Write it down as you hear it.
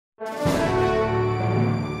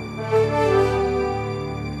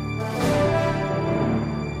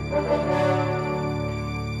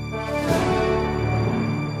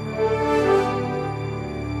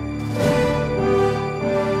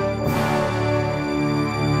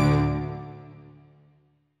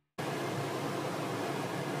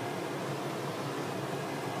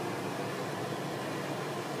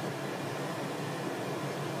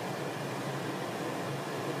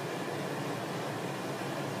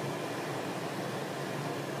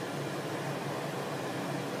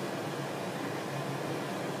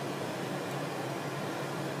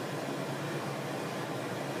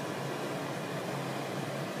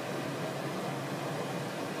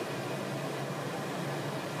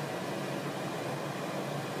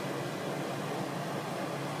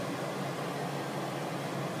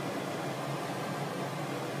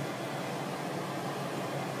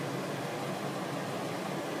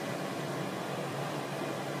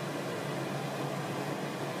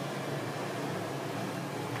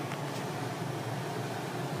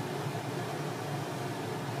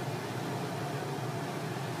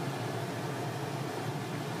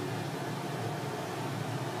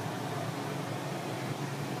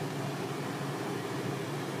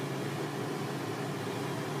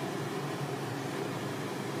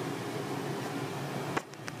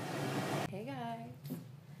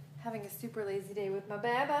having a super lazy day with my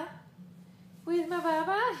baba. With my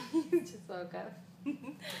baba. He just woke up.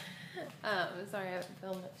 Sorry I haven't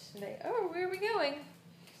filmed much today. Oh, where are we going?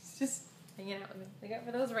 He's just hanging out with me. Look out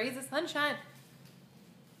for those rays of sunshine.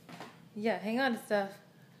 Yeah, hang on to stuff.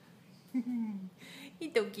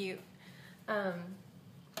 He's so cute.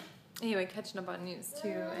 Anyway, catching up on news too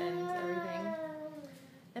and everything.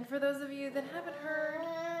 And for those of you that haven't heard,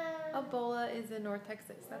 Ebola is in North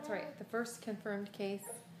Texas. That's right. The first confirmed case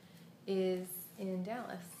is in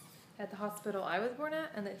Dallas at the hospital I was born at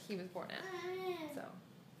and that he was born at. So,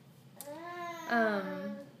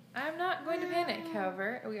 I'm not going to panic,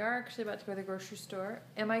 however. We are actually about to go to the grocery store.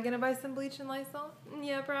 Am I going to buy some bleach and Lysol?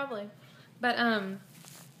 Yeah, probably. But, I'm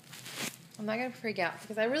not going to freak out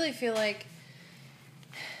because I really feel like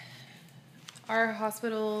our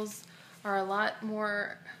hospitals are a lot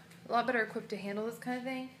better equipped to handle this kind of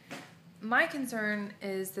thing. My concern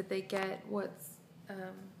is that they get what's,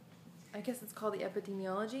 I guess it's called the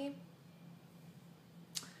epidemiology.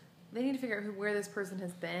 They need to figure out where this person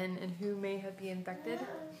has been and who may have been infected.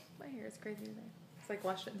 My hair is crazy today. It's like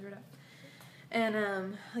washed it and threw it up.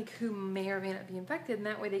 And like who may or may not be infected, and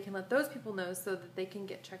that way they can let those people know so that they can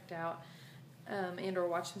get checked out and or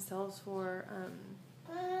watch themselves for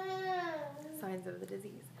signs of the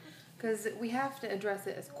disease. Because we have to address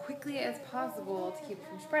it as quickly as possible to keep it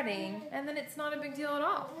from spreading, and then it's not a big deal at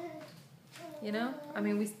all. You know? I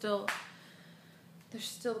mean, there's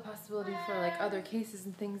still the possibility for like other cases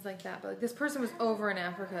and things like that, but like this person was over in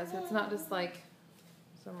Africa, so it's not just like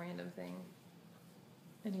some random thing.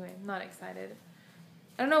 Anyway, I'm not excited.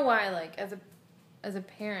 I don't know why, like as a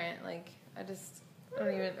parent, like I don't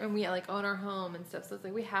even, and we like own our home and stuff, so it's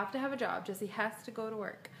like we have to have a job. Jesse has to go to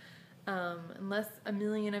work. Unless a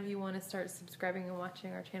million of you want to start subscribing and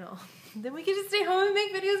watching our channel, then we can just stay home and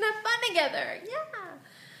make videos and have fun together. Yeah.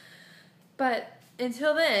 But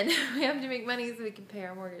until then, we have to make money so we can pay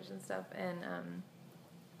our mortgage and stuff. And,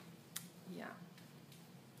 yeah.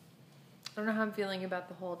 I don't know how I'm feeling about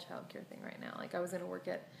the whole childcare thing right now. Like, I was going to work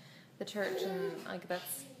at the church, and, like,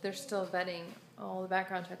 they're still vetting all the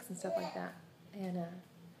background checks and stuff like that. And, I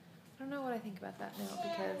don't know what I think about that now,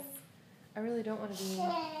 because I really don't want to be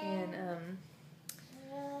in,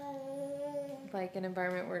 like, an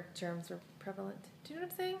environment where germs are prevalent. Do you know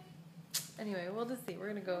what I'm saying? Anyway, we'll just see. We're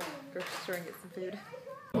going to go grocery store and get some food.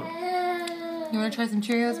 You want to try some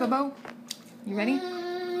Cheerios, Bobo? You ready?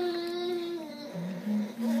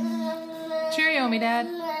 Cheerio me, Dad.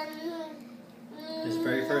 His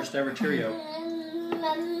very first ever Cheerio.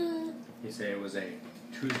 He said it was a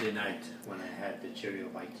Tuesday night when I had the Cheerio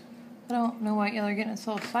bite. I don't know why y'all are getting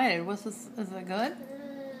so excited. What's this? Is it good?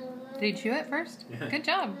 Did you chew it first? Yeah. Good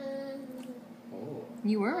job. Oh.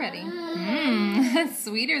 You were ready. That's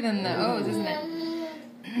sweeter than the O's, isn't it?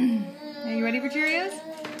 Are you ready for Cheerios?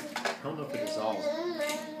 I don't know if it dissolves.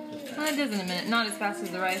 Well, it does in a minute. Not as fast as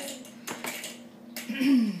the rice.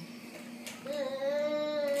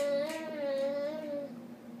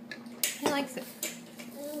 He likes it.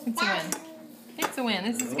 It's a win. It's a win.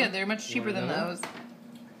 This is good. They're much cheaper than the O's.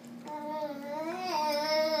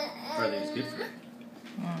 Are these good for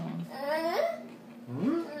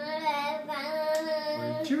you?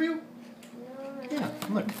 Cheerio? Yeah,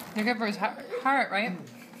 look. They're good for his heart, right?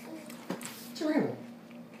 Cheerio.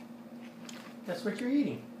 That's what you're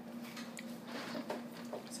eating.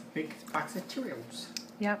 It's a big box of Cheerios.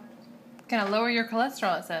 Yep. Gonna lower your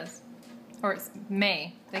cholesterol, it says. Or it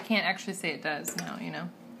may. They can't actually say it does now, you know.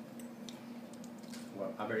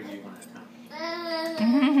 Well, I better give you one at a time.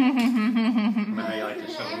 Remember how you like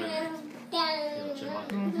to shove them in there? Little chipmunk.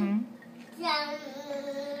 Mm-hmm.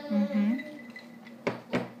 Mm-hmm.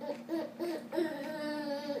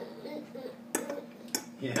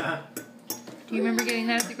 Yeah. Do you remember getting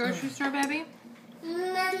that at the grocery store, baby? Here.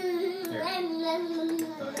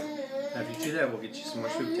 Now, if you chew that, we'll get you some more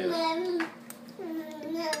sweet potatoes.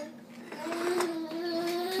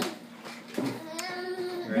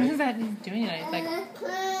 What is that he's doing? It's like...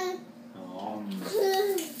 Oh.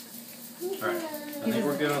 Alright. I think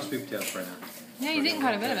we're good on sweet potatoes right now. Yeah, he's eating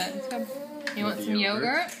quite a bit of it. It's good. You want some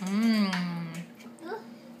yogurt? Mmm.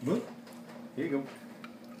 Boop. Here you go.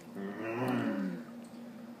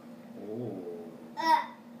 Oh.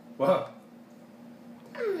 Whoa.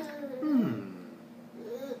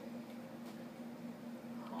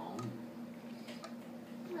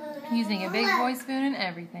 Using a big boy spoon and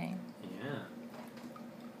everything. Yeah.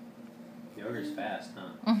 Yogurt's fast,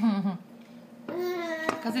 huh?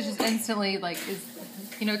 Because it just instantly, like, is,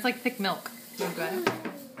 you know, it's like thick milk. So go ahead.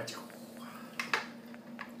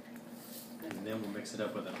 And then we'll mix it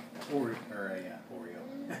up with an Oreo.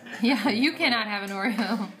 Yeah, you cannot have an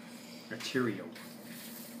Oreo. A Cheerio.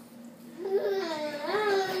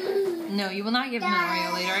 No, you will not give him an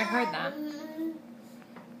Oreo later. I heard that.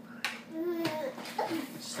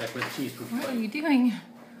 Stuck with cheese proof. What are you doing?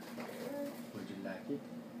 Would you like it?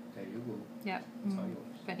 There you go. Yep. It's all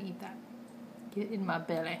yours. Better eat that. Get in my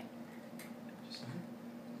belly.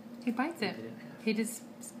 He bites it. He just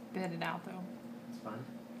spit it out though. It's fine.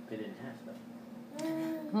 Bit it in half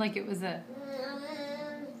though. Like it was a...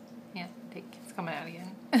 Yeah, it's coming out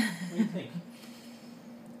again. What do you think?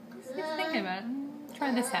 He's thinking about it.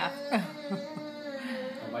 Try this half.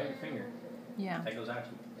 I'll bite your finger. Yeah. That goes out to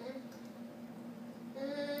you.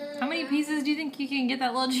 How many pieces do you think you can get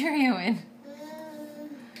that little Cheerio in?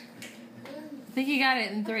 I think you got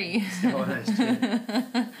it in 3. Oh, that's true.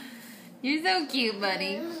 You're so cute,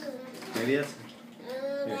 buddy. Maybe that's...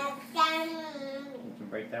 Here. You can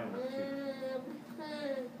break that one up too.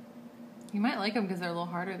 You might like them because they're a little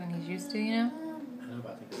harder than he's used to, you know? I know,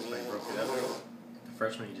 but I think that's why he broke it up. The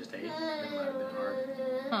first one he just ate, it might have been hard.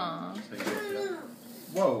 Aww. So he broke it up.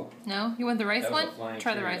 Whoa! No? You want the rice That was a one? flying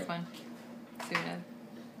Try the Cheerio. rice one. See what it is.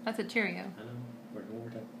 That's a Cheerio. I know. We're one more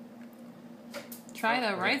time. Try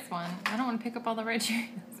the rice one. I don't want to pick up all the red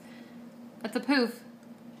Cheerios. That's a poof.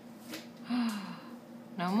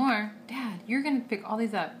 No more. Dad, you're going to pick all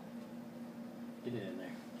these up. Get it in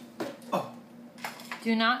there. Oh!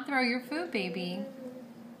 Do not throw your food, baby.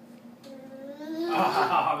 Oh,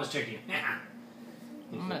 I was tricking.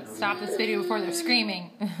 I'm going to stop this video before they're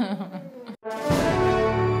screaming.